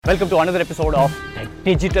Welcome to another episode of the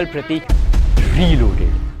Digital Pratik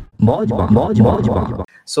Reloaded.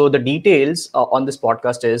 So the details on this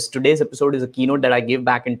podcast is today's episode is a keynote that I gave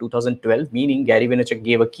back in 2012, meaning Gary Vaynerchuk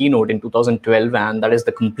gave a keynote in 2012, and that is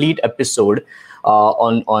the complete episode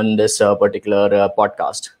on this particular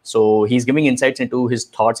podcast. So he's giving insights into his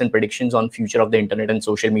thoughts and predictions on future of the internet and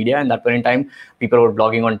social media. And that point in time, people were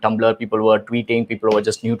blogging on Tumblr, people were tweeting, people were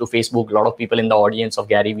just new to Facebook. A lot of people in the audience of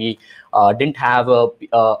Gary Vee didn't have a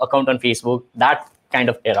account on Facebook. That kind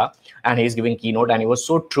of era, and he's giving keynote, and he was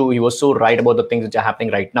so true, he was so right about the things which are happening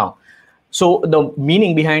right now. So the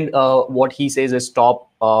meaning behind what he says is stop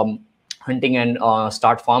hunting and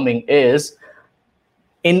start farming is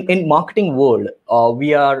in marketing world,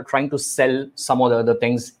 we are trying to sell some of the other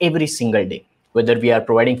things every single day, whether we are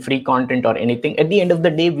providing free content or anything. At the end of the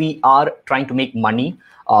day, we are trying to make money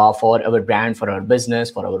for our brand, for our business,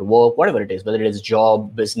 for our work, whatever it is, whether it is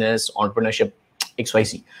job, business, entrepreneurship,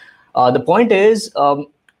 XYZ. The point is,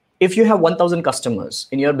 if you have 1,000 customers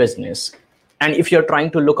in your business, and if you're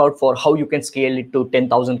trying to look out for how you can scale it to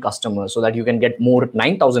 10,000 customers so that you can get more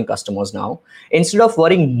 9,000 customers now, instead of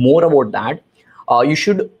worrying more about that, you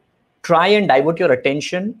should try and divert your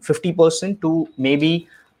attention 50% to maybe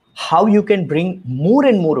how you can bring more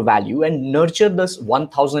and more value and nurture this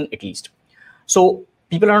 1,000 at least. So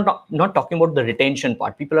people are not talking about the retention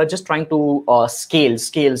part. People are just trying to scale,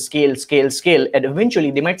 and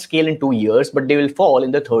eventually they might scale in 2 years, but they will fall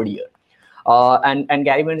in the third year. And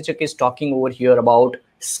Gary Vaynerchuk is talking over here about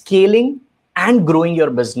scaling and growing your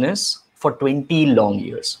business for 20 long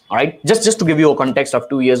years. All right, just to give you a context of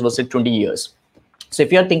 2 years versus 20 years. So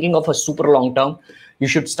if you are thinking of a super long term, you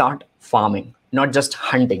should start farming, not just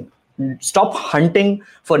hunting. Stop hunting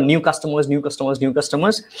for new customers.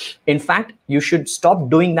 In fact, you should stop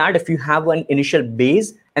doing that if you have an initial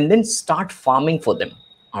base, and then start farming for them.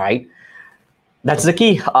 All right. That's the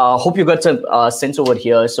key. Hope you got some sense over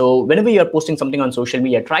here. So whenever you're posting something on social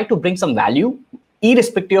media, try to bring some value,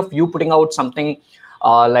 irrespective of you putting out something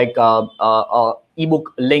like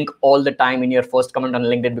ebook link all the time in your first comment on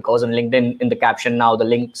LinkedIn, because on LinkedIn in the caption now the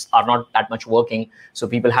links are not that much working, so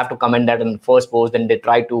people have to comment that in the first post, then they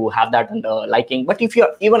try to have that under liking. But if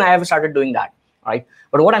you're, even I have started doing that, right?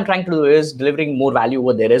 But what I'm trying to do is delivering more value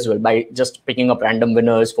over there as well by just picking up random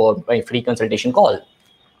winners for my free consultation call,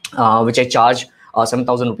 which I charge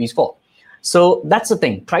 7,000 rupees for. So that's the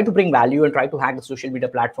thing. Try to bring value and try to hack the social media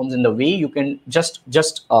platforms in the way you can just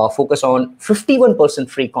focus on 51%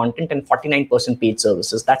 free content and 49% paid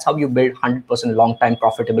services. That's how you build 100% long-time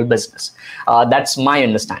profitable business. That's my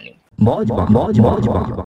understanding.